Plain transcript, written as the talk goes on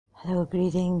Hello,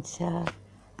 greetings.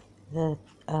 The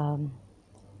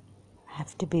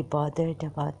have to be bothered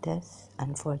about this.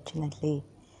 Unfortunately,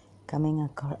 coming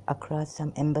across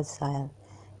some imbecile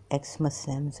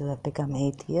ex-Muslims who have become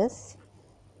atheists.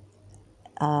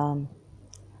 Um,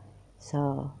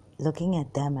 so, looking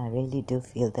at them, I really do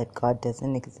feel that God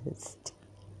doesn't exist.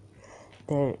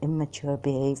 Their immature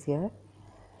behavior.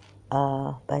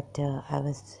 But I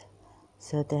was.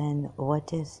 So then,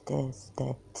 what is this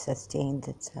that sustains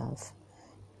itself?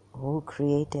 Who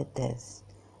created this?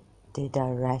 Did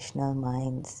our rational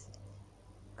minds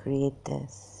create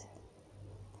this?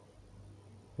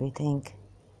 We think.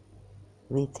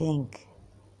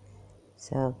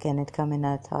 So can it come in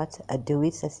our thoughts? Do we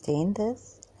sustain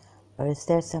this? Or is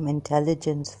there some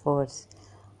intelligence force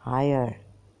higher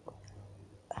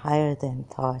than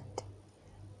thought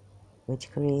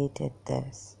which created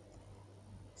this?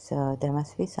 So there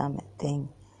must be something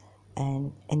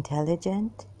and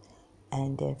intelligent.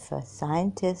 And if a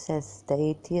scientist, as the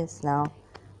atheists now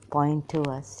point to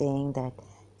us saying that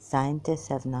scientists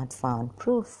have not found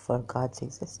proof for God's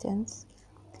existence,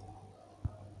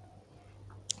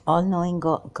 all-knowing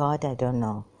God, I don't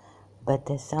know, but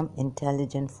there's some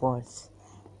intelligent force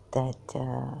that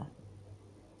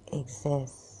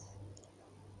exists,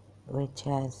 which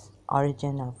has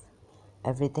origin of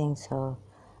everything. So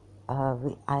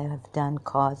I have done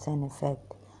cause and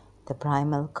effect. The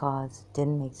primal cause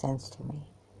didn't make sense to me,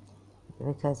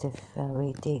 because if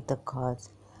we take the cause,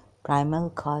 primal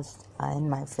cause, in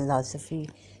my philosophy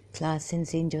class in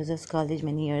St. Joseph's College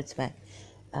many years back,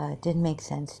 didn't make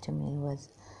sense to me.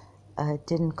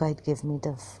 Didn't quite give me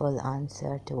the full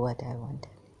answer to what I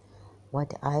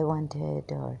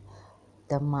wanted, or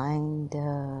the mind.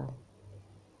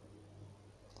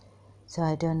 So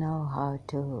I don't know how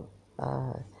to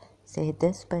say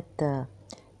this, but the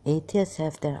atheists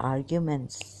have their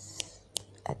arguments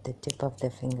at the tip of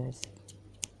their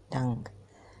tongue,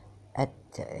 at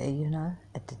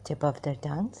the tip of their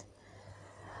tongues.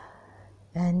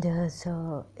 And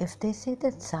so if they say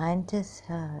that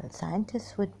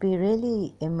scientists would be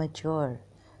really immature,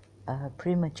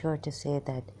 premature to say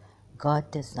that God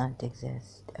does not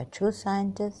exist. A true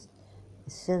scientist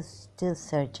is still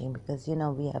searching, because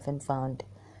we haven't found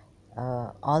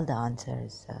all the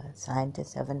answers.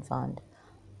 Scientists haven't found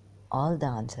all the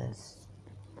answers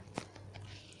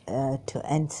to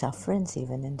end sufferance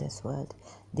even in this world.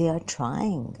 They are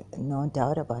trying, no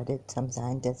doubt about it. Some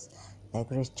scientists like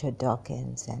Richard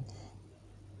Dawkins and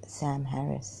Sam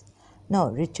Harris. No,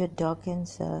 Richard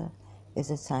Dawkins is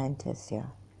a scientist, yeah.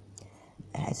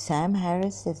 Sam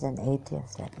Harris is an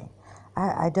atheist, I think.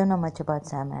 I don't know much about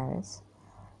Sam Harris,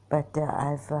 but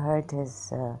I've heard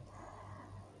his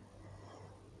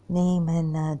name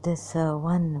in this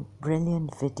one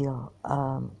brilliant video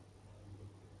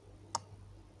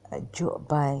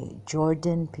by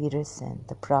Jordan Peterson,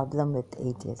 The Problem with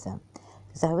Atheism.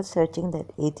 Because I was searching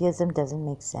that atheism doesn't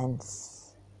make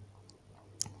sense.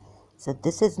 So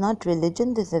this is not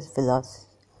religion, this is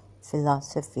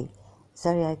philosophy.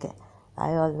 Sorry,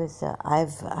 I always, I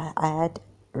had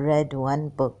read one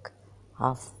book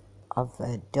of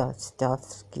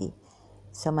Dostoevsky.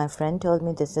 So my friend told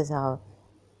me this is how,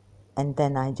 and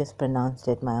then I just pronounced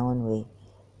it my own way.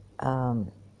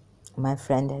 My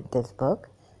friend had this book,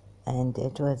 and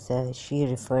it was, she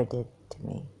referred it to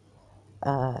me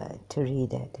to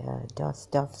read it,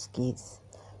 Dostoevsky's.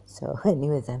 So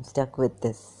anyways, I'm stuck with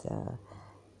this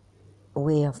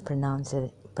way of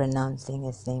pronouncing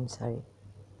his name, sorry.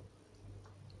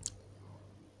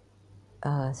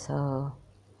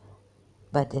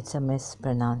 But it's a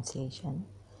mispronunciation.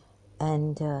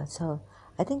 And so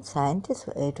I think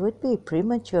it would be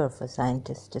premature for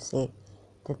scientists to say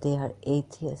that they are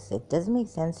atheists. It doesn't make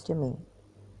sense to me.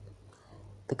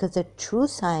 Because a true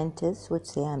scientist would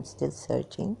say, I'm still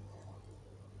searching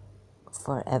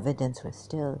for evidence.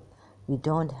 We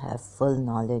don't have full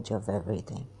knowledge of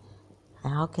everything.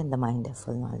 How can the mind have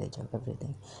full knowledge of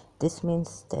everything? This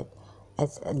means that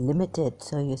it's limited.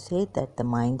 So you say that the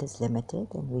mind is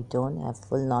limited and we don't have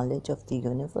full knowledge of the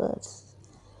universe.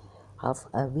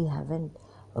 We haven't,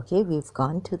 okay, we've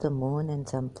gone to the moon and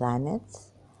some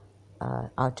planets,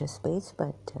 outer space,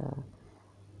 but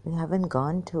we haven't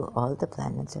gone to all the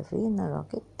planets, have we, in a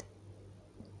rocket?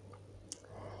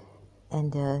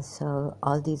 And so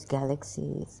all these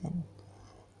galaxies and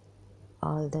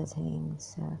all the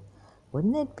things,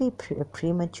 wouldn't it be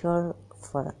premature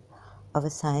of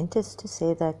a scientist to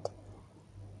say that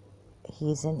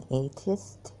he's an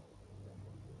atheist?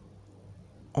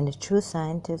 And a true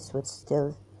scientist would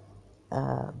still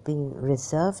be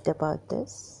reserved about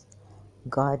this.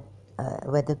 God,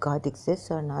 whether God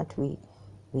exists or not, we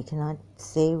We cannot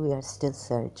say we are still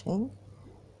searching.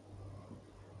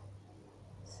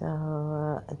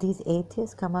 So these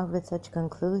atheists come up with such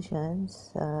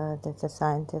conclusions that the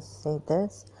scientists say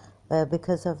this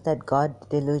because of that God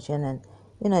delusion, and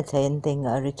it's same thing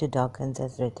Richard Dawkins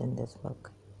has written this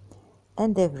book,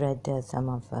 and they've read some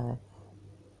of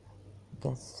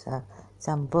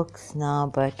some books now,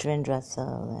 Bertrand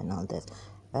Russell and all this.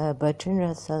 Bertrand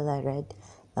Russell I read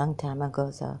long time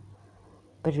ago,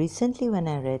 but recently when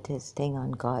I read his thing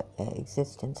on God,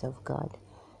 existence of God,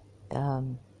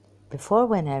 before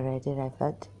when I read it, I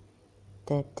felt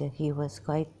that he was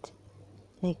quite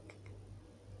like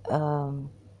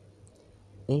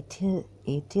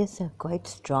atheists are quite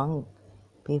strong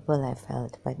people, I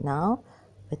felt. But now,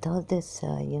 with all this,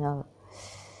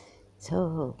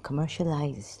 so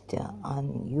commercialized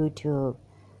on YouTube,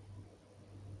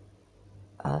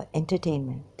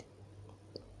 entertainment,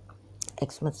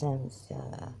 ex-Muslims,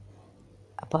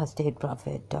 apostate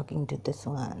prophet talking to this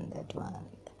one, that one,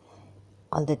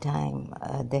 all the time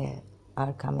they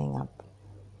are coming up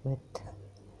with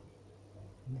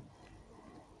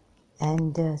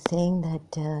and saying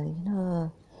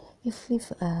that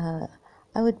if I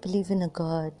would believe in a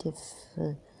God if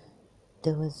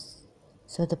there was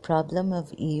the problem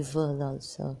of evil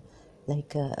also,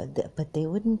 like but they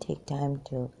wouldn't take time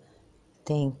to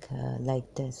think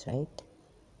like this, right?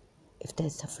 If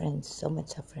there's sufferance, so much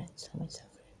sufferance, so much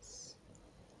sufferance.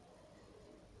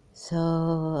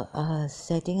 So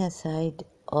setting aside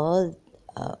all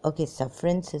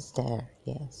sufferance is there,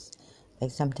 yes.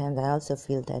 Like sometimes I also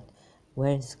feel that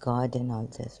where is God in all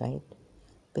this, right?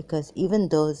 Because even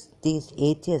these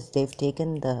atheists, they've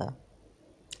taken the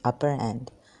upper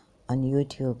hand on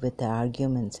YouTube with the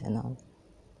arguments and all.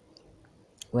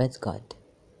 Where's God?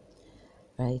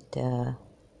 Right? There's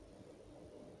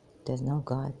no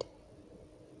God.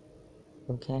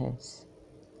 Who cares?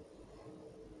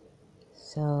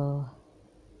 So,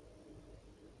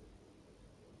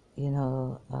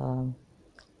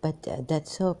 but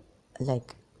that's so,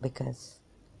 like, because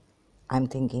I'm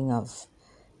thinking of,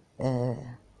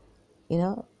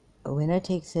 winner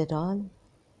takes it all,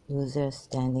 loser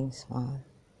standing small.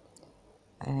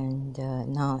 And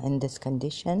now in this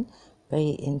condition,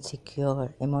 very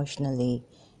insecure emotionally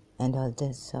and all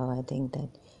this. So I think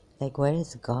that, like, where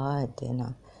is God,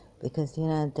 because,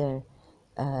 there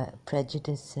are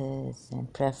prejudices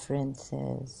and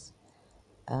preferences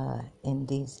in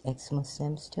these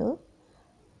ex-Muslims too,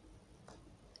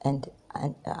 and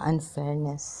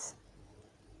unfairness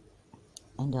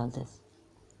and all this.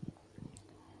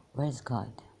 Where's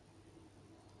God?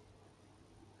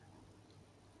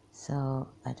 So,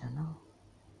 I don't know.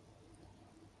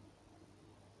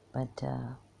 But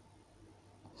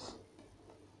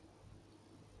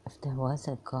if there was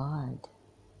a God,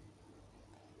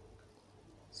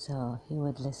 so he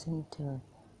would listen to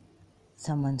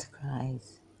someone's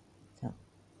cries. So,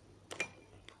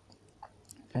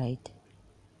 right?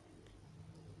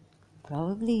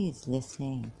 Probably he's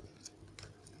listening.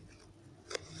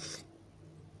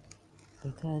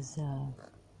 Because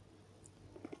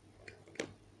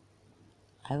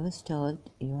I was told,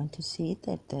 you want to see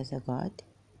that there's a God?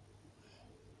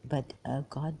 But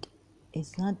God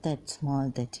is not that small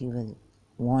that he will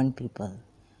warn people,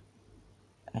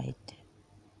 right?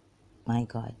 My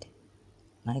God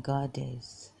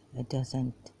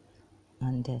doesn't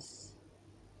on this.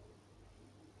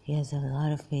 He has a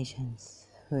lot of patience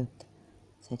with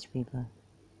such people.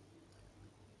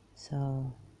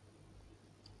 So,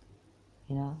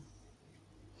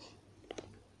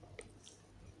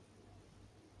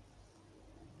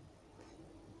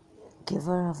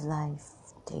 giver of life,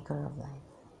 taker of life.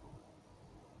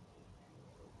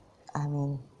 I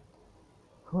mean,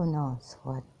 who knows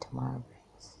what tomorrow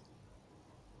brings?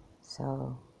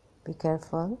 So, be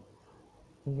careful.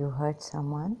 You hurt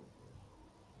someone,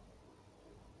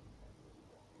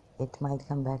 it might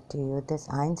come back to you. This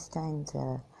Einstein's,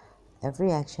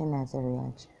 every action has a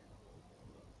reaction.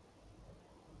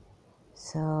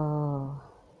 So,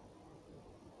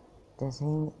 the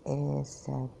thing is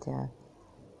that,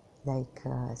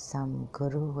 some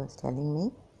guru was telling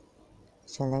me,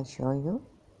 shall I show you?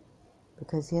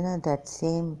 Because that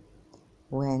same,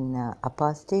 when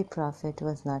apostate prophet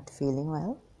was not feeling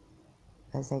well,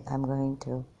 I was like,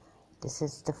 this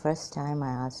is the first time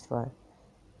I asked for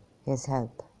his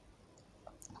help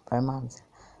for moms.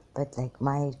 But like,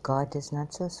 my God is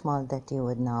not so small that he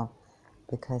would know,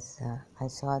 because I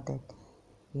saw that,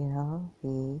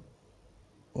 he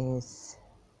is,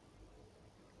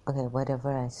 okay,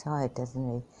 whatever I saw, it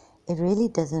really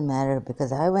doesn't matter,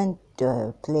 because I went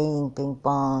playing ping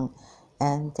pong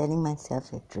and telling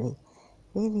myself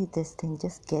really this thing,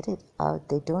 just get it out.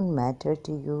 They don't matter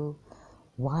to you.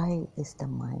 Why is the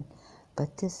mind?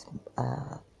 But this,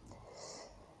 that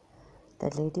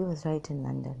lady was right in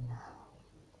London.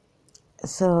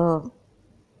 So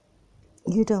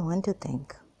you don't want to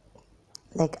think.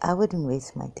 Like, I wouldn't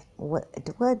waste my time.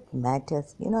 What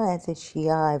matters? You know, as a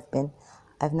Shia,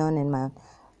 I've known in my own,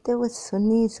 there were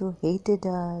Sunnis who hated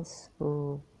us,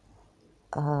 who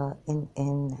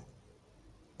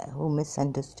who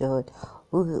misunderstood,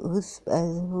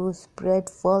 who spread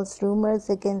false rumors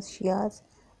against Shias.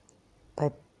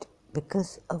 But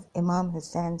because of Imam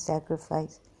Hassan's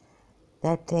sacrifice,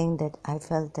 that thing that I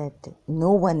felt that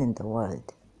no one in the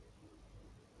world,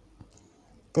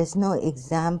 there's no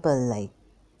example like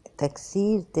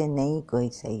तकसीर ते नहीं कोई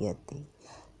सैयद थी,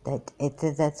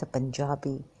 that's a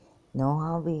Punjabi. Know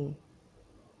how we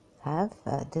have?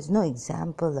 There's no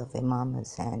example of Imam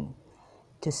Hassan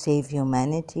to save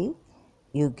humanity.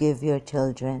 You give your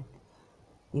children,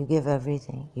 you give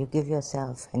everything, you give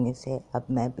yourself, and you say, Ab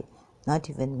main bhi, not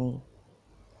even me.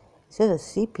 So,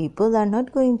 see, people are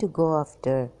not going to go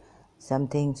after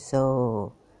something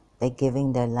so, like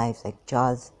giving their lives, like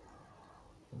Charles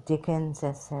Dickens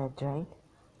has said, right,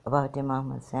 about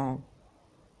Imam Hassan.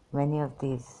 Many of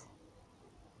these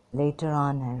later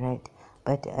on I read,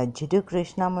 but Jiddu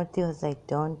Krishnamurti was like,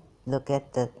 don't look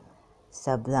at the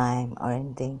sublime or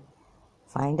anything.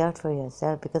 Find out for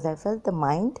yourself, because I felt the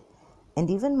mind and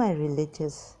even my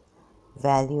religious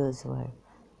values were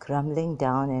crumbling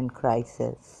down in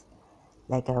crisis.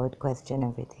 Like I would question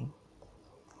everything.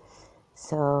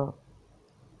 So,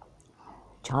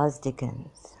 Charles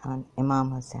Dickens on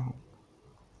Imam Hassan.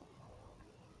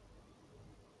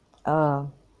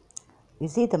 You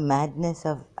see the madness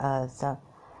of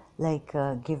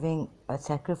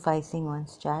sacrificing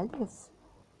one's child is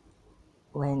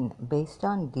when based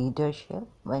on leadership,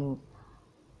 when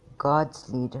God's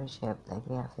leadership, like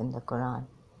we have in the Quran.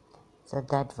 So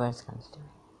that verse comes to me.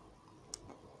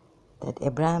 That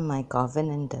Abraham, my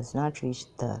covenant, does not reach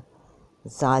the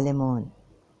Zalimun,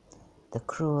 the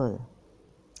cruel.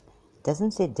 It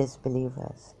doesn't say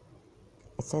disbelievers.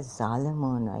 It says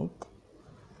Zalimun, right?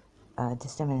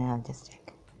 Just a minute, I'll just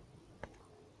check.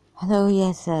 Hello,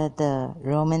 yes, the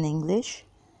Roman English,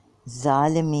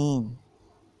 Zalimin,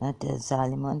 not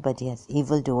Zalimun, but yes,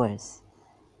 evildoers,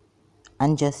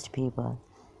 unjust people.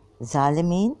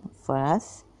 Zalimin for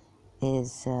us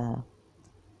is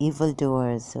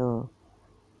evildoers. So,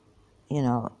 you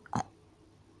know,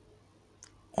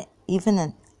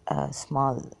 even a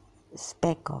small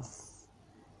speck of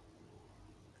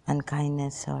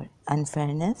unkindness or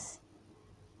unfairness,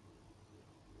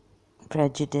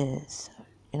 prejudice,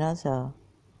 so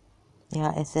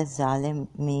yeah, it says Zalim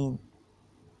mean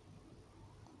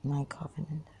my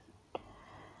covenant.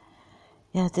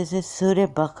 Yeah, this is Surah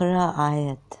Baqarah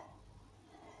ayat.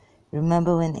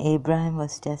 Remember when Abraham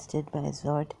was tested by his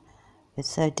Lord with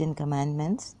certain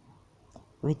commandments,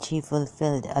 which he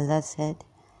fulfilled. Allah said,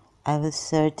 I will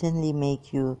certainly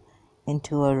make you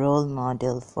into a role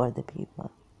model for the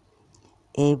people.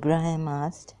 Abraham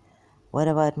asked, what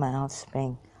about my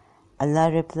offspring?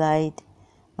 Allah replied,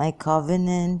 my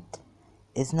covenant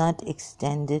is not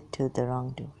extended to the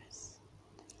wrongdoers.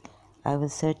 I will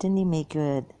certainly make you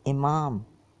an imam.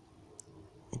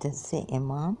 It doesn't say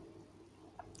imam,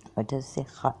 or does it say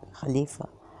khalifa?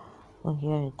 Oh,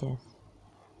 here it is.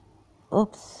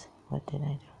 Oops, what did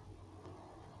I do?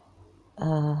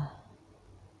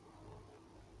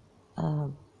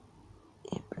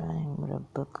 Ibrahim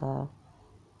Rabbuka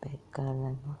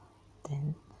Bekalana,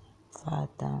 then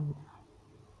Fatam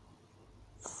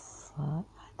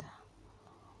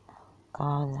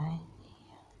Kalaini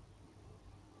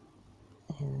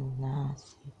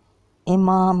Nasi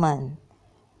Imaman.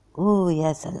 Oh,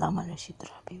 yes, Allama Rashid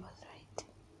Rabi was right.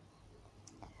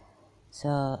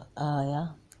 So, yeah,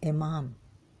 Imam.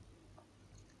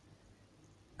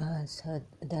 So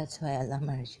that's why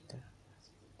Allama Rashid Rabi was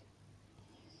right.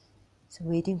 So,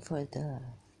 waiting for the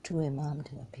true Imam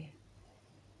to appear,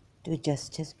 to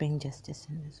bring justice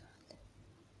in this world.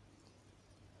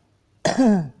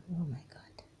 Oh my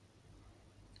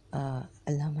God.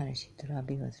 Allama Rashid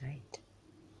Rabi was right.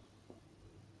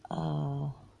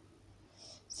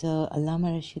 So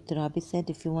Allama Rashid Rabi said,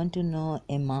 if you want to know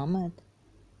Imamat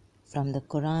from the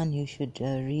Quran, you should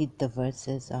read the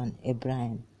verses on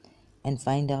Ibrahim and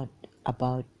find out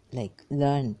about,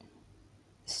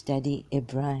 study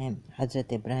Ibrahim,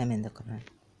 Hazrat Ibrahim in the Quran,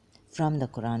 from the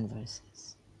Quran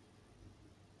verses.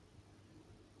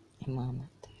 Imamat.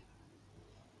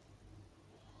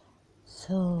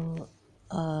 So,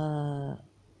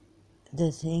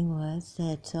 the thing was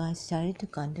that, so I started to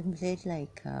contemplate,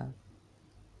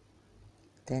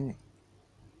 then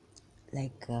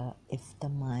like if the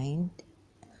mind,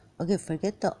 okay,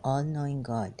 forget the all-knowing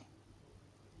God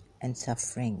and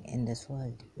suffering in this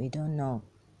world. We don't know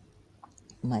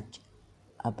much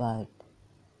about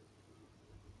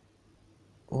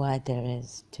why there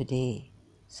is today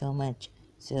so much.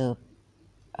 So,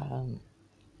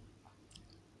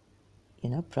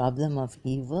 problem of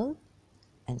evil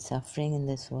and suffering in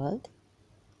this world,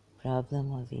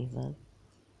 problem of evil.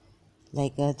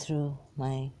 Like through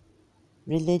my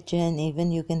religion,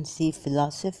 even you can see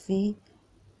philosophy,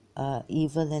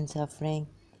 evil and suffering,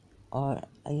 or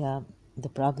the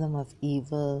problem of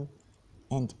evil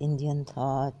and Indian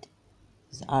thought,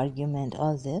 this argument,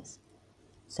 all this.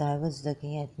 So I was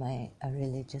looking at my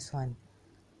religious one,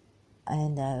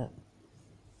 and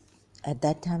at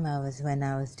that time when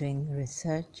I was doing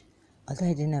research, although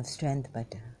I didn't have strength,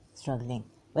 but struggling.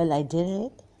 Well, I did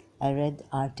it. I read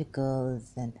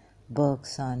articles and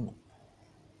books on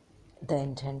the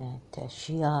internet,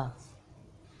 Shia,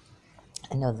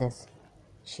 and all this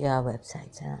Shia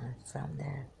websites from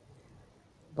there.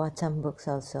 Bought some books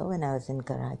also when I was in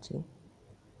Karachi.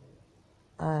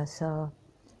 So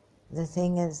the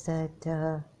thing is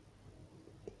that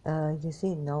you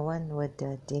see, no one would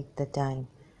take the time.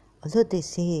 Although they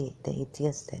say, the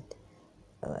atheists, that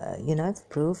if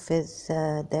proof is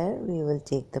there, we will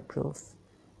take the proof.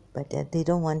 But they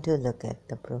don't want to look at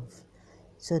the proof.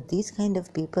 So these kind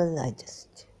of people, I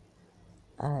just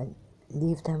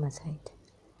leave them aside.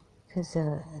 Because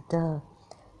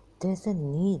there's a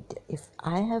need. If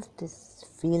I have this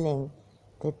feeling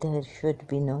that there should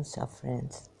be no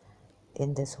sufferance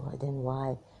in this world, and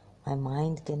why my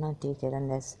mind cannot take it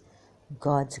unless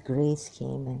God's grace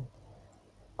came and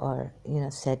or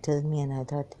settled me, and I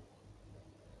thought,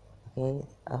 okay,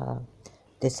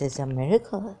 this is a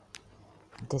miracle.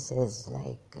 This is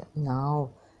like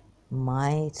now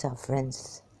my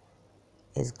sufferance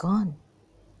is gone,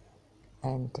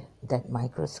 and that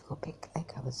microscopic,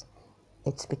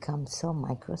 it's become so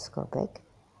microscopic,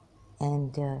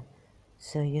 and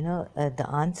so the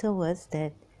answer was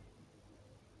that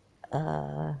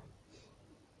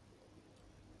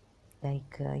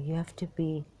you have to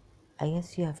be, I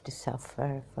guess you have to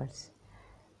suffer first,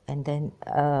 and then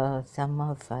some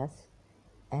of us,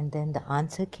 and then the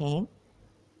answer came,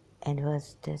 and it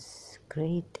was this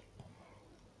great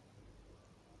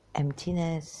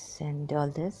emptiness and all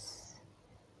this,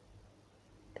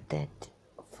 that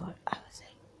I was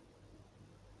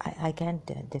like, I can't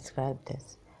describe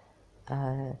this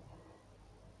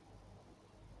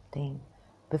thing.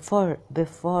 Before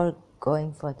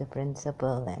going for the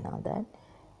principle and all that,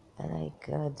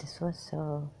 this was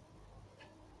so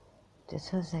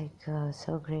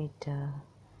great,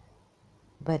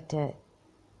 but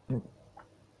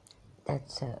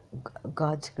that's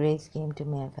God's grace came to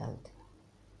me, I felt,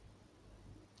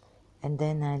 and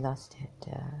then I lost it.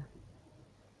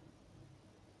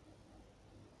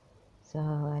 So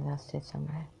I lost it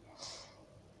somewhere.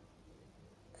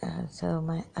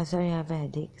 Sorry, I have a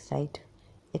headache. Sight,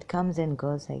 it comes and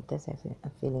goes like this.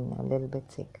 I'm feeling a little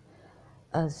bit sick.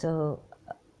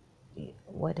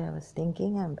 What I was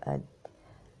thinking,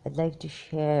 I'd like to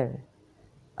share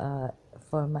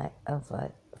for my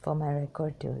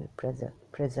record to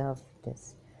preserve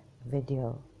this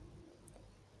video.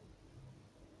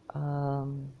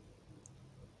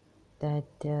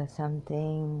 That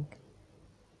something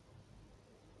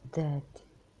that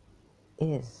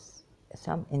is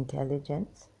some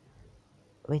intelligence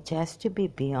which has to be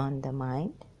beyond the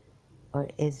mind, or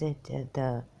is it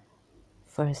the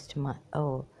first mind?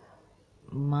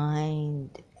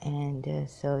 And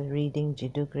so reading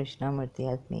Jiddu Krishnamurti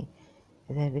helped me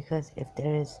that, because if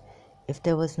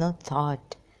there was no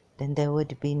thought, then there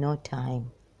would be no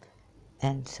time,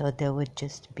 and so there would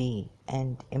just be.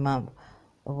 And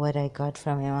what I got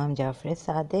from Imam Jafar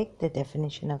Sadiq, the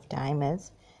definition of time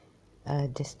is a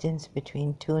distance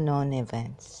between two known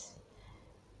events.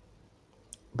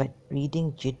 But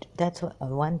reading that's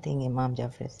one thing Imam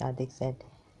Jafar Sadiq said.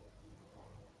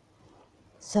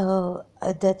 So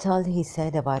that's all he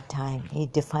said about time. He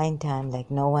defined time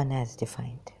like no one has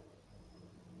defined.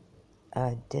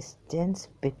 Distance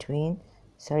between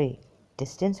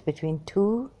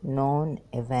two known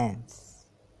events.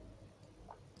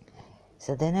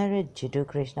 So then I read Jiddu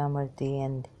Krishnamurti,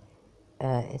 and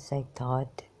it's like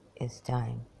thought is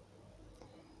time.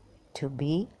 To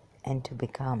be and to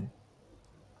become,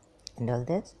 and all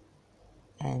this.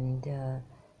 And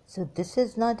so this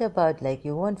is not about, like,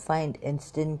 you won't find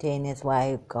instantaneous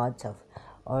why gods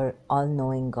or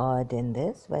all-knowing God in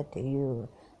this, but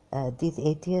these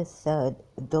atheists,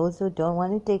 those who don't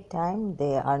want to take time,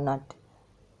 they are not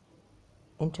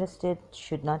interested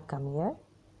should not come here.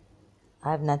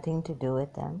 I have nothing to do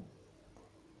with them.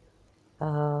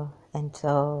 And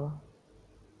so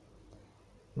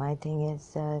my thing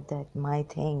is that my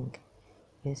thing,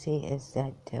 you see, is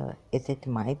that, is it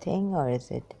my thing or is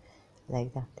it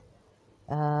like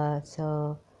that?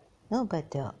 So, no,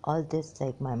 but all this,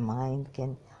 like my mind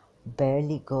can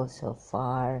barely go so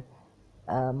far.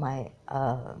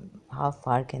 How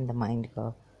far can the mind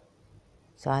go?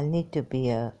 So I'll need to be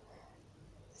a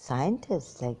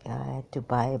scientist. Like I had to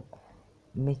buy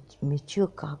Michio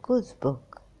Kaku's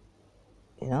book,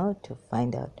 to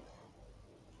find out.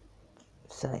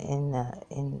 So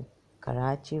in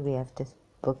Karachi, we have this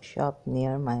bookshop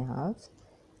near my house.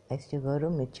 I used to go to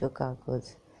Michio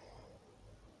Kaku's.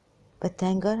 But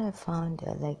thank God I found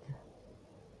like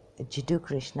Jiddu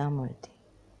Krishnamurti.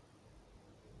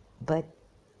 But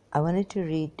I wanted to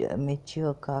read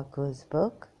Michio Kaku's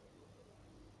book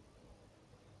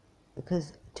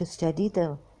because to study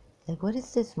what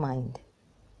is this mind?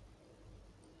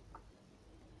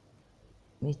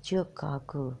 Michio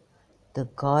Kaku, the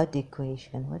God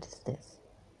equation, what is this?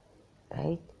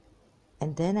 Right?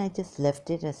 And then I just left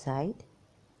it aside.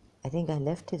 I think I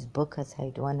left his book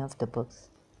aside, one of the books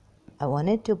I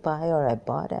wanted to buy or I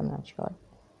bought, I'm not sure,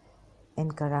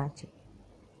 in Karachi.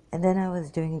 And then I was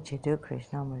doing Jiddu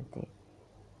Krishnamurti,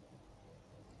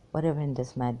 whatever in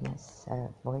this madness,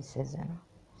 voices and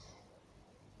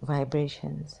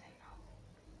vibrations.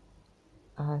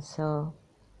 So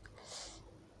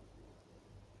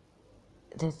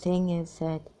the thing is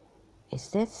that, is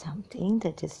there something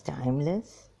that is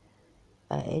timeless?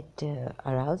 It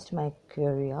aroused my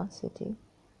curiosity,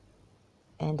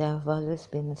 and I've always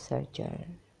been a searcher.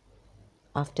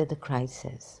 After the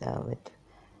crisis,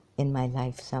 in my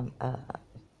life, some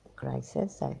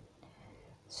crisis,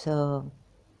 so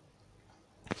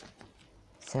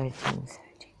searching.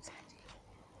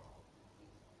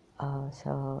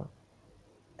 So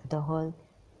the whole,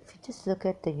 if you just look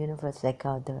at the universe, like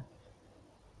how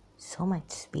so much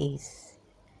space,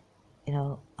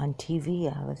 on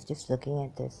TV, I was just looking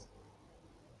at this.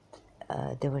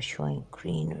 They were showing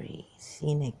greenery,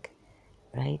 scenic,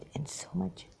 right? And so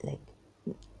much, like,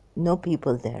 no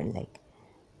people there, like,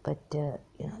 but,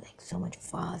 like so much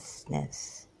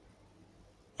vastness.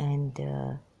 And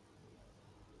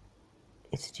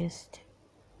it's just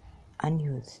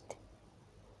unused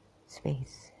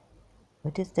space.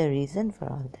 What is the reason for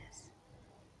all this,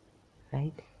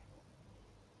 right?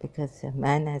 Because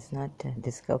man has not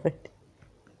discovered.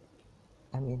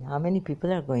 I mean, how many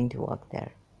people are going to walk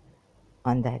there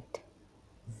on that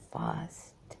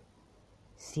vast,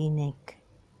 scenic,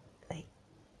 like,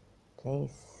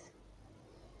 place?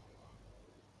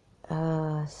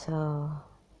 So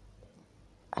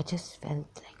I just felt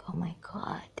like, oh my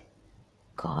God,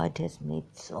 God has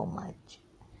made so much.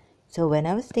 So when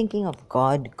I was thinking of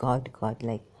God,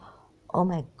 like, oh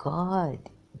my God,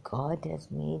 God has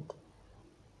made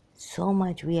so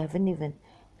much. We haven't even,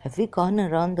 have we gone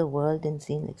around the world and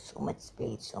seen like so much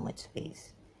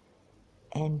space?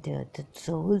 And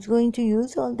so who's going to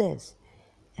use all this?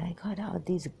 And I got out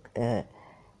these,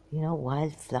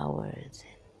 wildflowers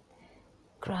and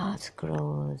grass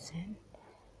grows and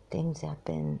things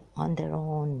happen on their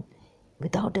own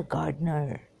without a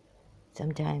gardener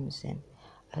sometimes. And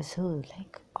I was so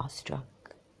like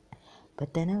awestruck.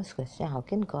 But then I was questioning, how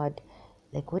can God,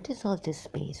 like, what is all this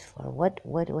space for? What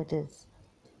is?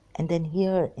 And then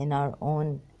here in our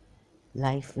own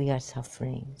life, we are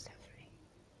suffering.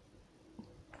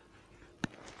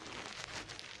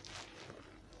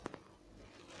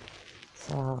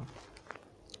 So,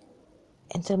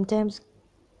 and sometimes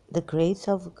the grace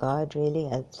of God really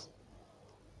helps,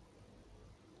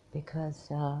 because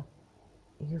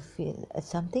you feel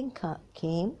something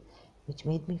came which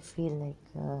made me feel like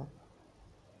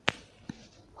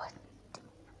what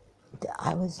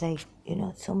I was like,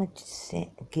 so much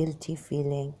guilty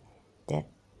feeling that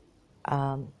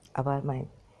about my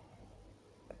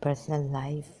personal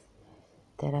life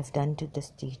that I've done to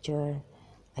this teacher.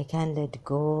 I can't let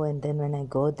go, and then when I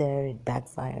go there, it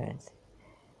backfires,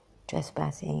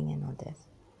 trespassing and all this.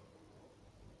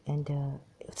 And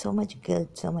so much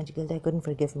guilt, I couldn't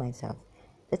forgive myself.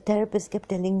 The therapist kept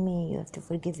telling me, you have to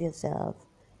forgive yourself.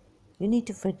 You need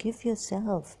to forgive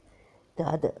yourself. The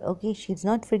other, okay, she's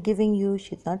not forgiving you.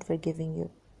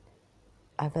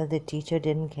 I felt the teacher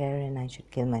didn't care and I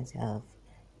should kill myself.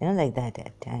 Like that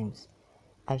at times.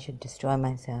 I should destroy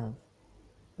myself.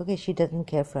 Okay, she doesn't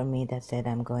care for me. That's it.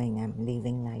 I'm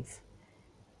leaving life.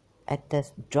 At the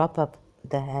drop of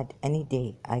the hat, any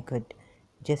day, I could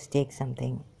just take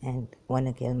something and want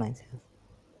to kill myself.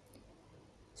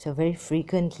 So very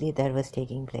frequently that was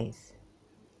taking place.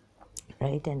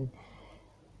 right? And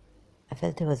I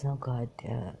felt there was no God.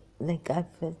 Like I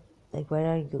felt like, where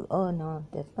are you? Oh no,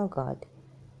 there's no God.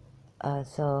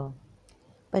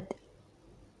 But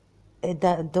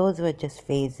those were just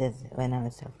phases when I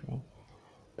was suffering.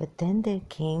 But then there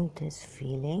came this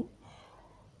feeling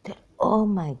that, oh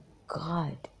my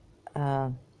God,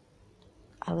 I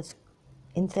was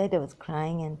inside, I was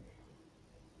crying, and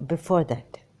before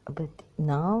that. But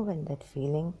now, when that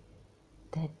feeling,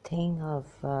 that thing of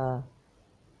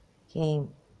came,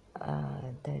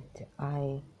 that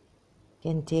I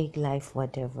can take life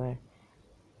whatever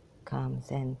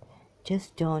comes and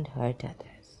just don't hurt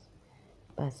others.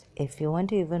 But if you want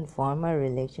to even form a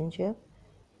relationship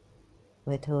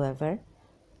with whoever,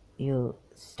 you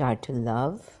start to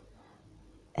love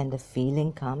and the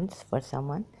feeling comes for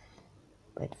someone,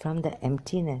 but from the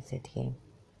emptiness it came.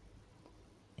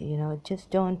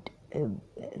 Just don't.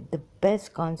 The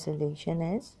best consolation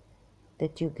is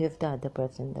that you give the other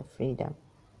person the freedom.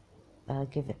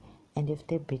 Give it. And if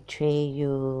they betray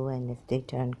you and if they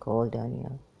turn cold on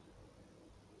you.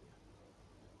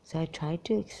 So I tried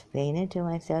to explain it to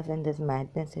myself, and this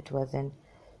madness, it wasn't,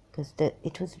 because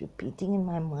it was repeating in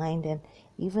my mind, and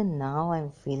even now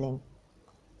I'm feeling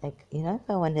like, if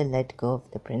I want to let go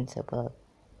of the principle,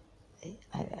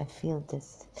 I feel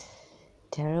this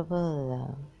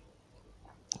terrible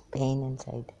pain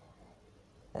inside,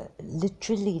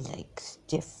 literally like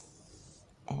stiff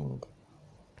and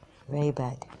very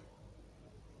bad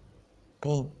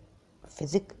pain.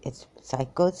 It's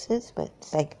psychosis, but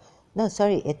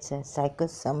it's a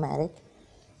psychosomatic.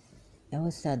 That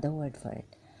was the other word for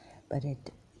it, but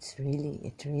it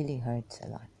really hurts a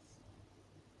lot.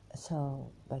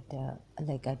 So, but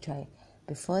like I try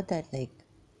before that, like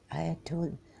I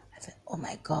said, oh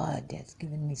my God, that's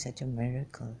given me such a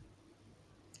miracle.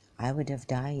 I would have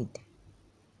died,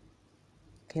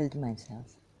 killed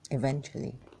myself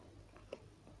eventually.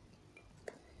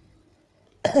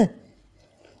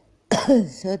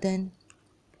 So then,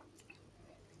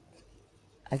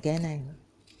 again,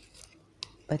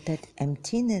 but that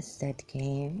emptiness that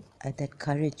came, that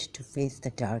courage to face the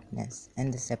darkness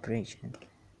and the separation,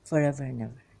 forever and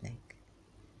ever. Like,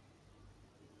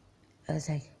 I was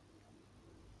like,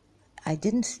 I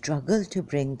didn't struggle to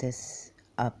bring this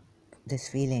up, this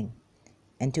feeling,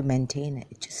 and to maintain it.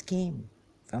 It just came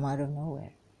from out of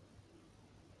nowhere.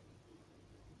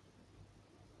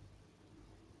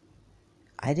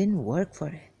 I didn't work for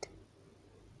it.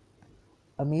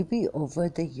 Or maybe over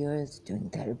the years doing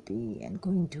therapy and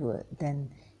going to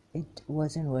then it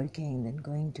wasn't working, then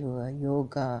going to a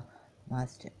yoga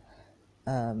master,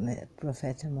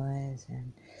 Professor Moyes,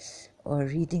 or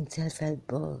reading self-help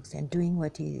books and doing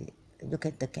what look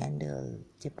at the candle,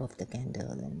 tip of the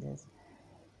candle, and there's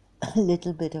a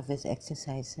little bit of his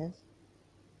exercises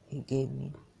he gave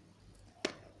me.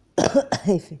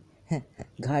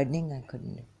 Gardening I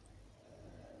couldn't do.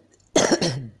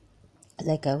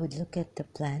 Like I would look at the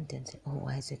plant and say, oh,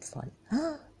 why is it falling?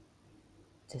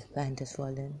 This plant has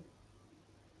fallen,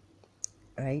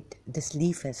 right? This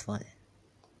leaf has fallen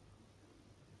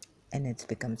and it's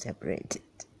become separated.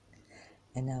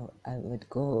 And now I would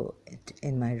go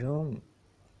in my room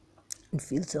and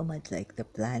feel so much like the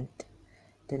plant,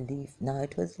 the leaf. Now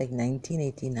it was like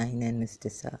 1989 and Mr.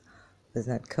 Sa was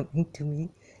not coming to me,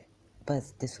 but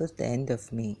this was the end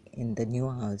of me in the new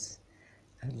house.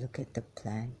 I would look at the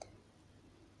plant.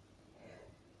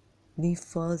 Leaf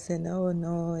falls and oh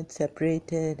no, it's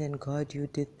separated and God, you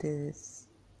did this.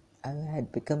 I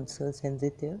had become so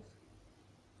sensitive.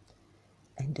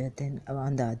 And then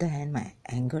on the other hand, my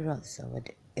anger also would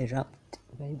erupt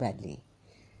very badly.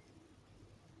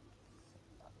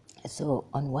 So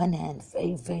on one hand,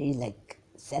 very, very like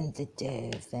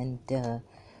sensitive and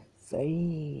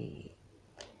very,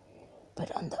 but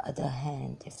on the other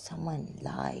hand, if someone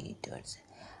lied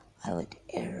I would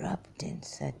erupt in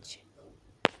such,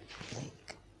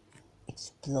 like,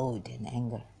 explode in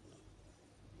anger.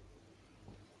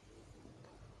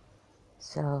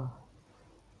 So,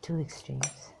 two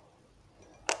extremes.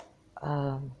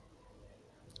 But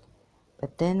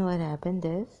then what happened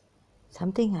is,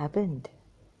 something happened.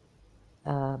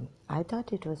 I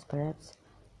thought it was perhaps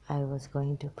I was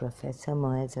going to Professor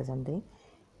Moyes or something,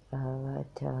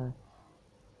 but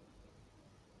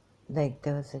like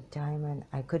there was a time when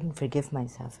I couldn't forgive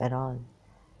myself at all.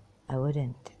 I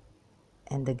wouldn't.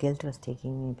 And the guilt was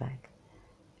taking me back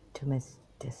to Miss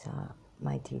Desa,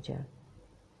 my teacher.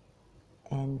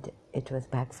 And it was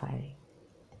backfiring.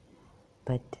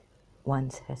 But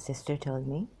once her sister told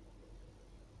me,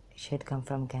 she had come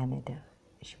from Canada.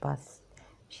 She's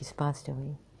passed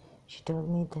away. She told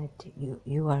me that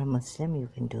you are a Muslim, you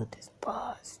can do this.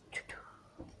 Pause.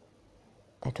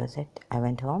 That was it. I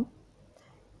went home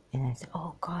and I said,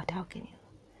 oh God, how can you?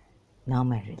 Now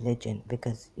my religion,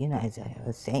 because, as I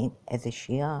was saying, as a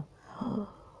Shia,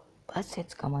 bus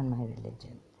it's come on my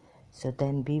religion. So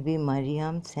then Bibi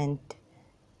Mariam sent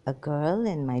a girl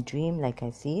in my dream, like I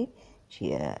see,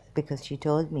 because she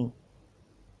told me,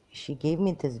 she gave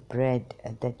me this bread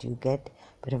that you get,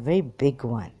 but a very big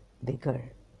one,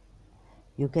 bigger.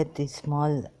 You get this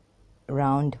small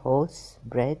round horse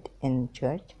bread in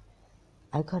church.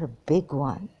 I got a big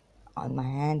one on my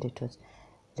hand. It was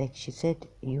like she said,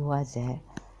 you are Zahra.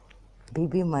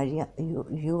 Bibi Mariam,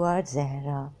 you are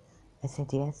Zahra. I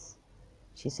said, yes.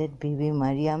 She said, Bibi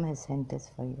Mariam has sent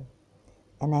this for you.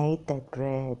 And I ate that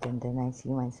bread, and then I see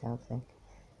myself like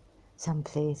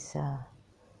someplace,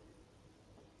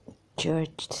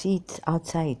 church seats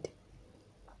outside.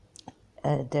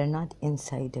 They're not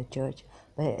inside a church,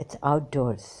 but it's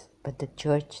outdoors. But the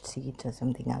church seat or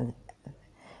something else.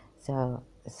 So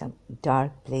some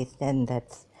dark place. Then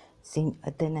that's Saint.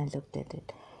 Then I looked at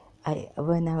it.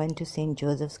 When I went to Saint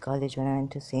Joseph's College, when I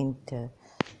went to Saint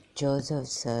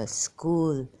Joseph's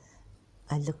school,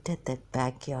 I looked at that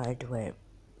backyard where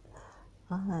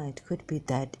it could be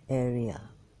that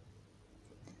area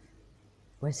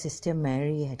where Sister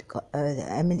Mary had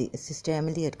Sister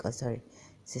Emily had called. Sorry,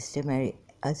 Sister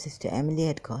Emily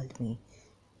had called me,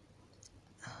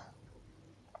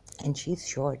 and she's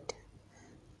short.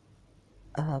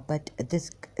 But this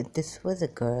was a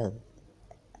girl,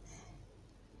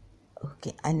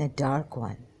 okay, and a dark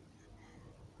one,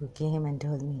 who came and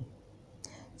told me.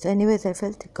 So, anyways, I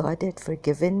felt God had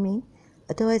forgiven me.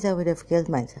 Otherwise, I would have killed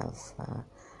myself.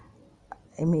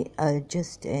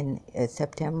 Just in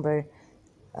September,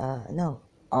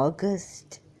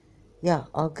 August. Yeah,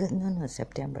 August. No,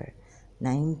 September.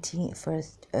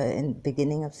 1st, in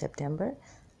beginning of September,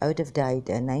 I would have died.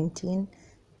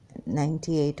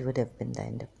 1998 would have been the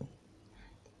end of me.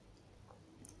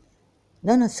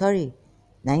 No, sorry,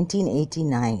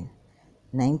 1989.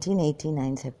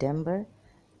 1989 September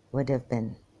would have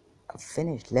been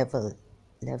finished. Leveler,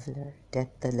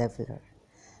 Death the Leveler,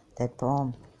 that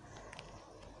poem.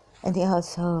 Anyhow,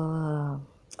 so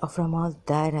from all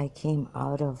that I came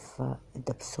out of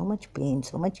so much pain,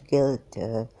 so much guilt.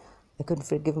 I couldn't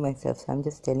forgive myself. So I'm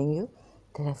just telling you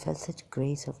that I felt such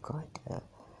grace of God.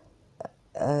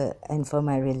 And for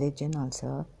my religion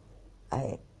also,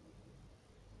 I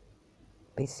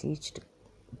beseeched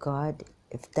God.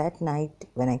 If that night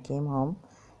when I came home,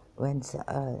 when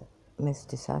Miss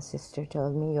Tissa's sister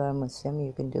told me, you're a Muslim,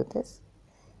 you can do this.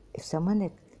 If someone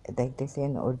had, like they say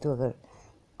in Urdu, अगर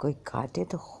कोई काटे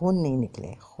तो खून नहीं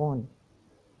निकले, खून.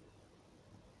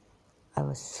 I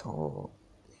was so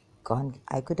gone.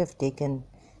 I could have taken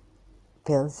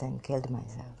pills and killed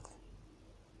myself.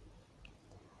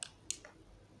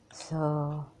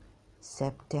 So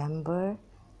September,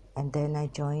 and then I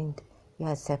joined,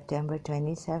 September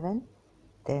 27.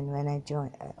 Then when I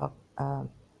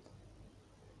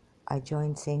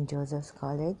joined St. Joseph's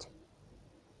College,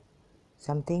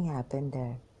 something happened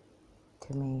there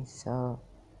to me. So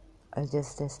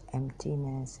just this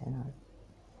emptiness and all.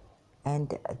 And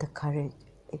the courage,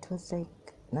 it was like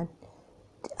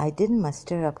I didn't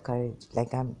muster up courage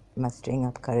like I'm mustering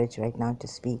up courage right now to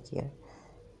speak here.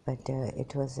 But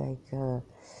it was like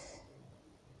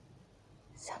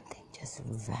something just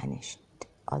vanished.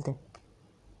 All that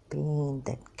pain,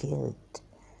 that guilt,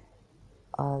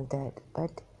 all that.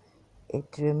 But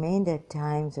it remained at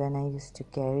times when I used to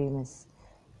carry Miss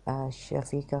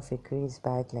Shafiqa Fikri's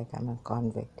bag like I'm a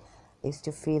convict. I used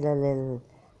to feel a little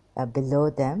below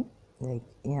them, like,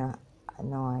 no,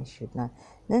 I should not.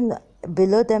 Then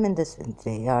below them in this,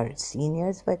 they are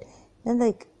seniors, but then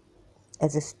like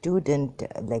as a student,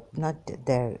 like not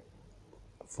there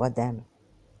for them,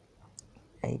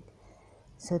 right?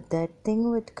 So that thing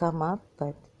would come up,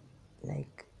 but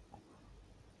like,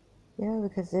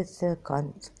 because it's a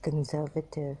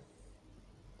conservative,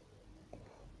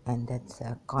 and that's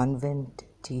a convent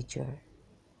teacher,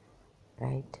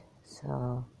 right?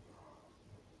 So,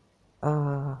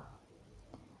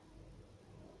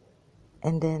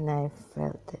 and then I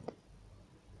felt it.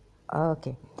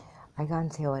 Okay, I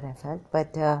can't say what I felt,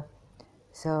 but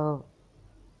so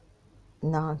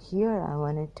now here I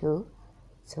wanted to,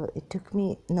 so it took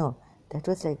me, no, that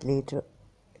was like later.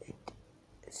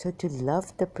 So to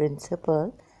love the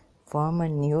principle, form a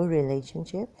new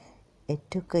relationship, it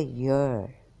took a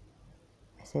year.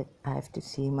 I said, I have to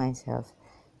see myself,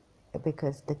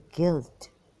 because the guilt,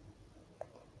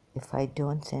 if I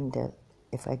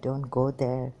don't go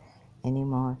there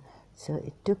anymore. So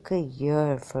it took a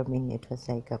year for me. It was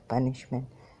like a punishment,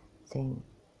 saying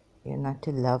you're not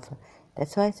to love her.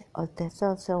 That's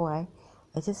also why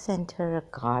I just sent her a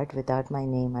card without my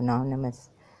name, anonymous.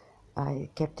 I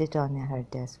kept it on her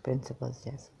desk, principal's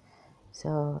desk.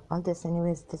 So all this,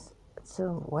 anyways, this.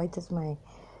 So why does my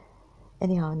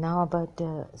anyhow now about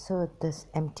so this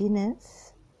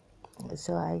emptiness?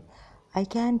 So I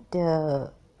can't.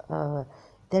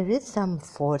 There is some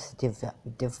force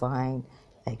divine,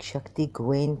 like Shakti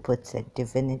Gawain puts it,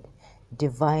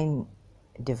 divine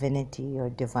divinity or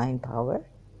divine power.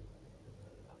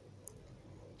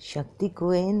 Shakti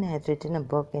Gawain has written a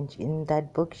book, and in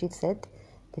that book she said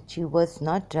that she was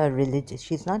not a religious.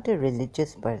 She's not a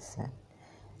religious person,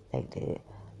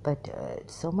 but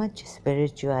so much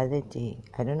spirituality.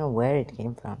 I don't know where it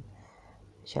came from.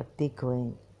 Shakti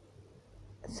Gawain.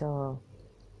 So,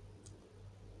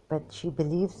 but she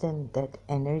believes in that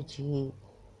energy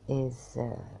is.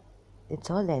 It's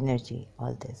all energy.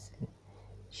 All this.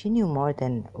 She knew more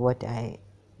than what I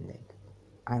like.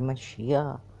 I'm a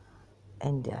Shia,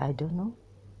 and I don't know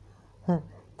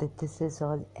that this is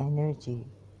all energy.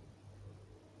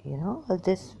 You know, all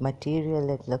this material,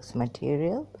 it looks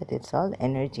material, but it's all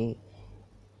energy.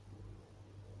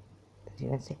 You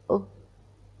can say, oh,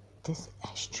 this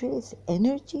ashtray is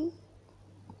energy?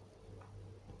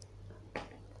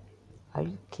 Are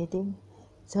you kidding?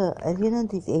 So,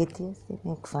 these atheists, they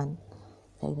make fun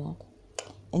like that.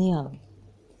 Anyhow,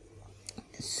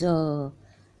 so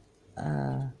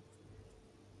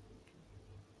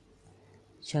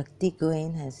Shakti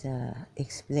Gawain has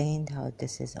explained how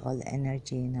this is all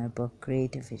energy in her book,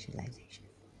 Creative Visualization,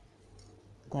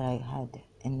 that I had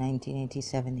in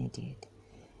 1987-88.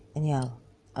 Anyhow,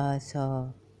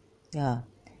 so, yeah,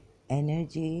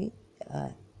 energy,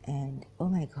 and oh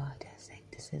my God, I was like,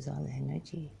 this is all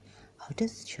energy. How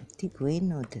does Shakti Gawain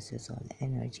know this is all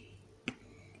energy?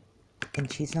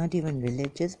 And she's not even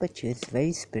religious, but she is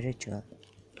very spiritual.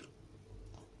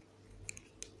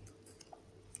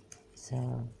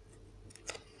 So,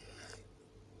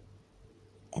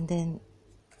 and then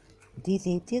these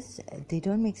atheists, they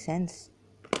don't make sense.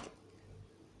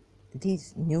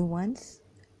 These new ones,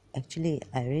 actually,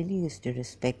 I really used to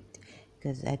respect,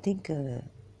 because I think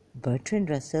Bertrand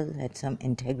Russell had some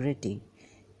integrity.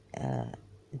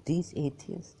 These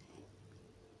atheists,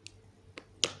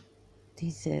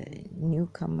 these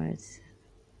newcomers,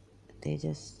 they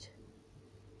just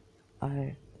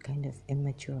are kind of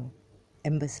immature,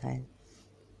 imbecile.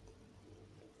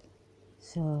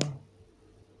 So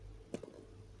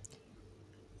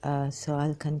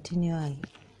I'll continue. I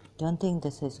don't think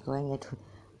this is going it.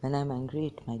 When I'm angry,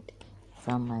 it might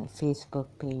from my Facebook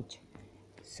page.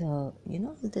 So,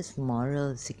 this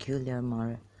moral, secular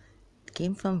moral, it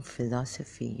came from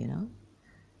philosophy,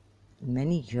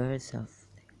 many years of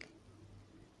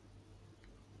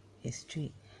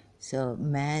history. So,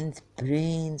 man's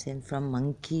brains, and from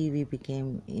monkey we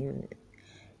became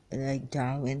like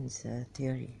Darwin's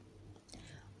theory.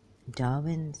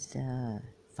 Darwin's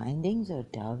findings or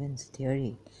Darwin's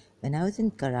theory. When I was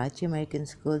in Karachi American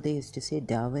School, they used to say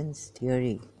Darwin's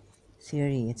theory.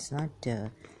 It's not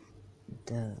I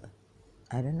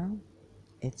don't know,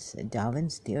 it's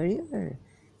Darwin's theory, or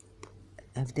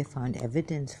have they found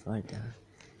evidence for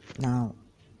now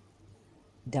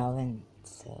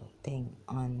Darwin's thing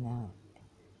on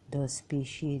those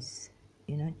species,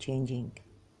 changing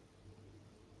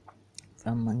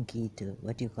from monkey to,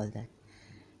 what do you call that?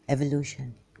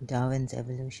 Evolution. Darwin's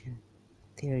evolution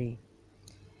theory.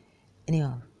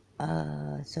 Anyhow,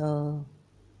 so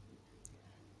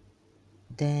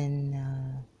then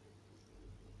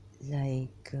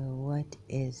what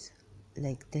is,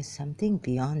 there's something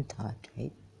beyond thought,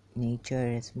 right? Nature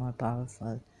is more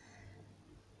powerful.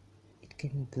 It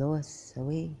can blow us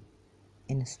away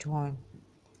in a storm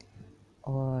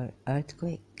or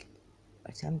earthquake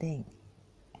or something.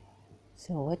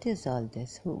 So what is all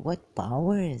this? What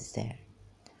power is there?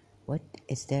 What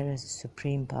is there a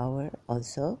supreme power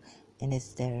also? And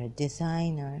is there a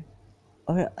designer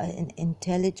or an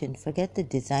intelligent? Forget the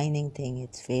designing thing,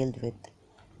 it's failed with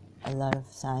a lot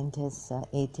of scientists,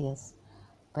 atheists.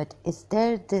 But is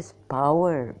there this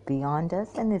power beyond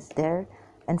us, and is there,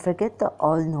 and forget the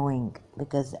all-knowing,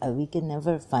 because we can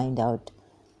never find out,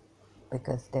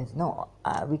 because there's no,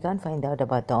 we can't find out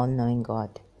about the all-knowing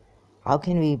God. How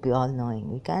can we be all-knowing?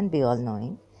 We can't be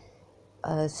all-knowing.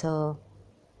 So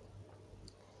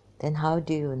then how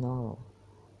do you know?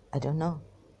 I don't know.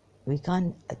 We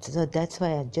can't, so that's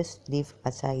why I just leave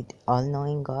aside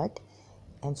all-knowing God.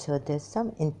 And so there's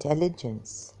some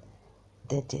intelligence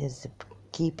that is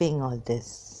keeping all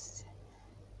this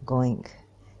going.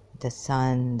 The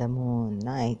sun, the moon,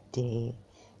 night, day,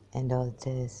 and all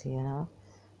this,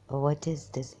 What is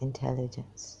this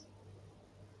intelligence?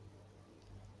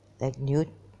 Like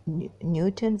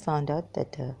Newton found out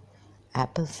that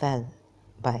apple fell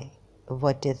by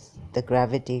what is the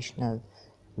gravitational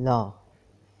law.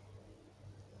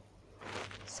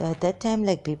 So at that time,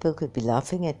 like, people could be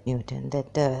laughing at Newton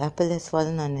that the apple has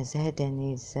fallen on his head, and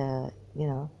he's,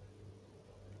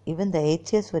 even the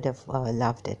atheists would have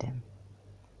laughed at him.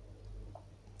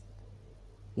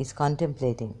 He's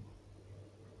contemplating,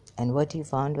 and what he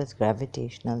found was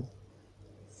gravitational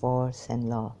force and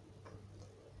law.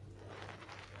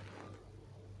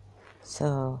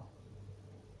 So,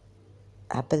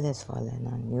 apple has fallen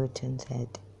on Newton's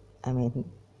head. I mean,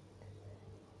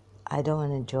 I don't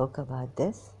want to joke about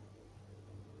this,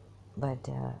 but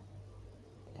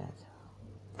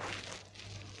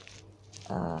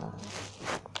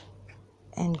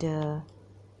it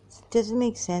doesn't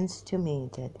make sense to me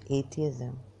that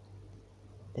atheism,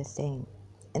 they're saying,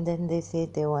 and then they say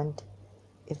they want,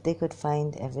 if they could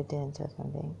find evidence or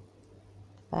something.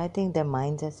 I think their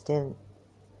minds are still,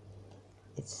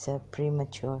 it's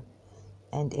premature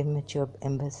and immature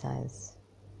imbeciles.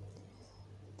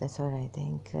 That's what I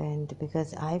think. And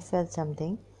because I felt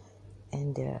something,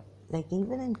 and like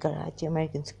even in Karachi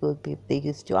American school, people, they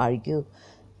used to argue,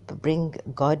 bring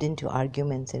God into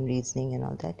arguments and reasoning and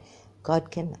all that. God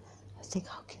can, I was like,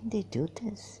 how can they do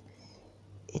this?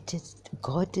 It is,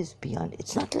 God is beyond,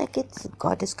 it's not like it's,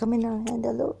 God has come in our hand.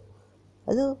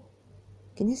 Hello,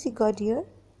 can you see God here?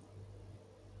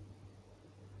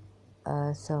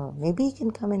 So maybe he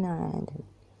can come in our hand.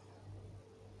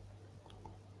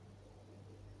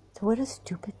 So what a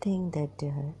stupid thing that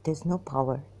there's no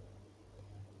power.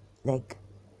 Like,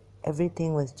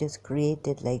 everything was just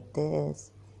created like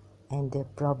this, and the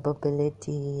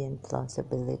probability and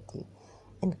plausibility,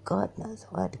 and God knows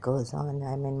what goes on.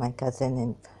 I mean, my cousin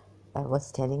and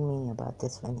was telling me about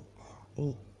this when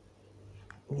he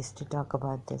used to talk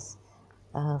about this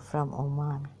from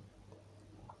Oman,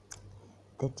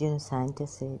 that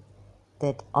scientists say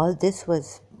that all this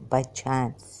was by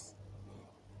chance,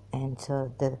 and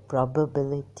so the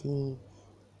probability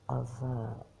of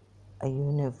a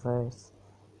universe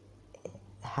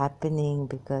happening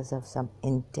because of some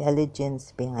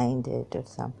intelligence behind it, or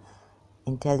some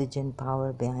intelligent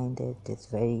power behind it, is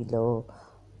very low.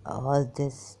 All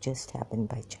this just happened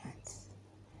by chance.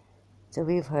 So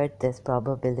we've heard this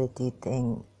probability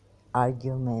thing,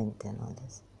 argument and all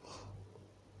this.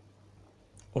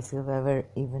 If you've ever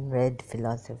even read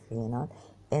philosophy and all,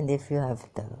 and if you have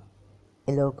the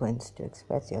eloquence to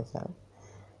express yourself,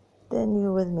 then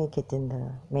you will make it in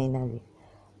the main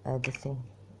this thing,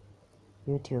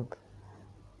 YouTube.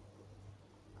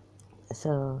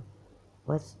 So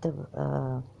what's the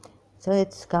so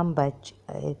it's come by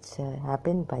it's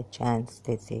happened by chance,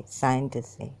 they say,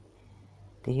 scientists say.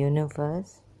 The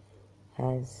universe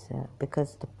has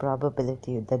because the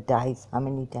probability, the dice, how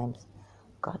many times,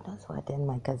 God knows what. And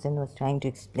my cousin was trying to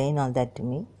explain all that to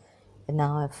me, and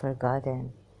now I've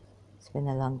forgotten. It's been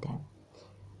a long time.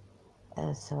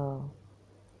 So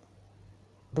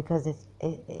because it's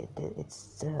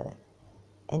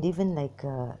and even like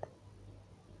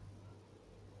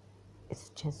it's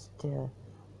just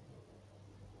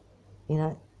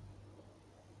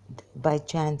by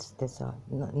chance, this all,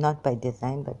 not by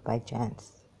design, but by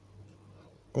chance.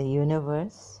 The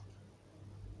universe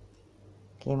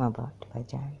came about by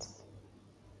chance.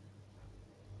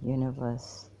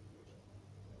 Universe.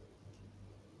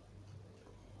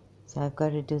 So I've got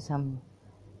to do some,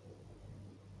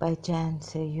 by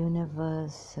chance, a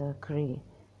universe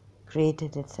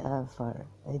created itself, or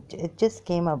it just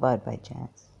came about by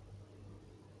chance.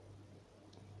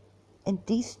 And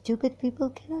these stupid people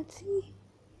cannot see.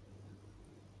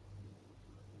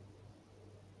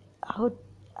 How,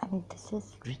 I mean, this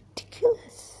is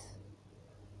ridiculous.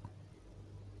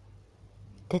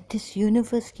 That this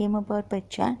universe came about by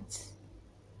chance.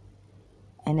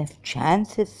 And if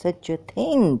chance is such a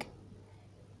thing,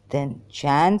 then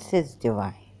chance is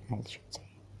divine, I should say.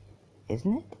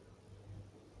 Isn't it?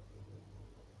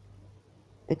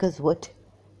 Because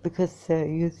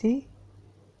you see,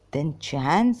 then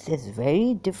chance is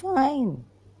very divine.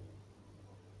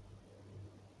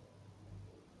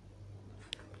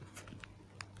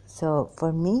 So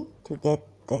for me to get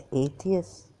the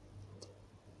atheist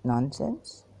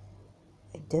nonsense,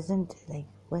 it doesn't, like,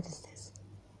 what is this?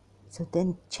 So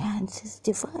then chance is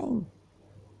divine,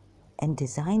 and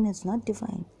design is not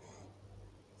divine.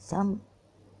 Some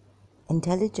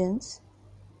intelligence,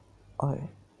 or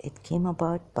it came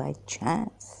about by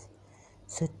chance.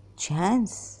 So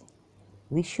chance,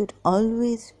 we should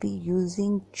always be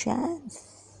using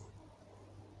chance.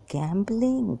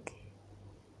 Gambling,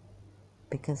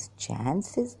 because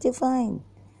chance is divine.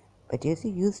 But you see,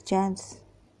 use chance.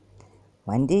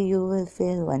 One day you will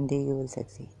fail, one day you will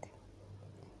succeed.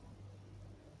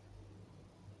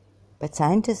 But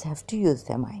scientists have to use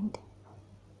their mind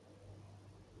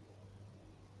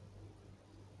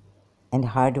and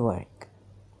hard work.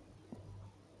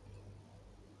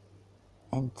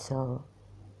 And so,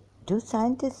 did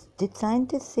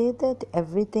scientists say that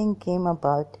everything came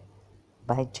about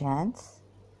by chance?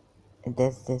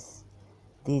 There's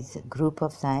these group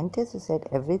of scientists who said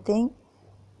everything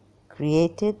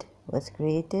was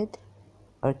created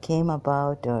or came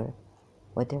about or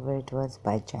whatever it was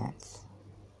by chance.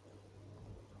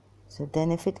 So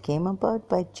then if it came about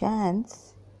by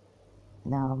chance,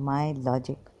 now my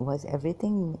logic, was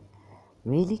everything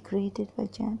really created by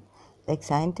chance? Like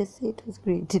scientists say it was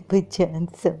created by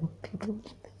chance. Some people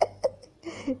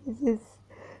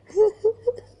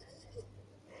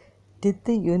did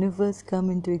the universe come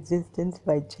into existence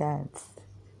by chance?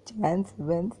 Chance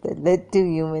events that led to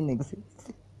human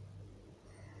existence.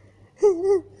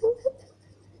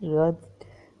 Rod,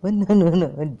 oh,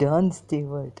 no, Don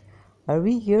Stewart. Are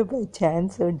we here by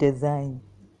chance or design?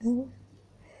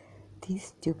 These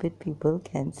stupid people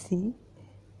can see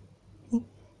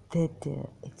that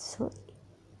it's so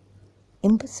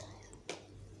imbecile.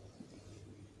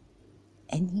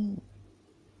 Any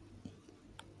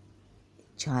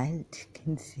child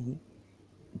can see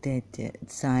that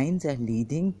signs are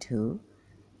leading to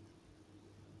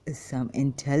some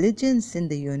intelligence in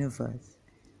the universe.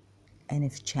 And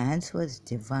if chance was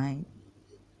divine,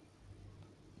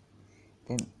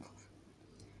 then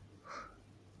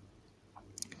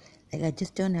like I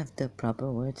just don't have the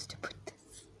proper words to put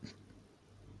this.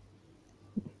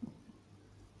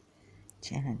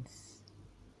 Chance.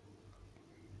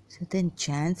 So then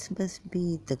chance must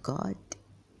be the God,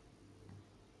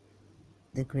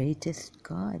 the greatest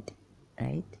God,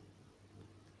 right?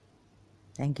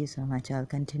 Thank you so much. I'll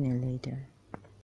continue later.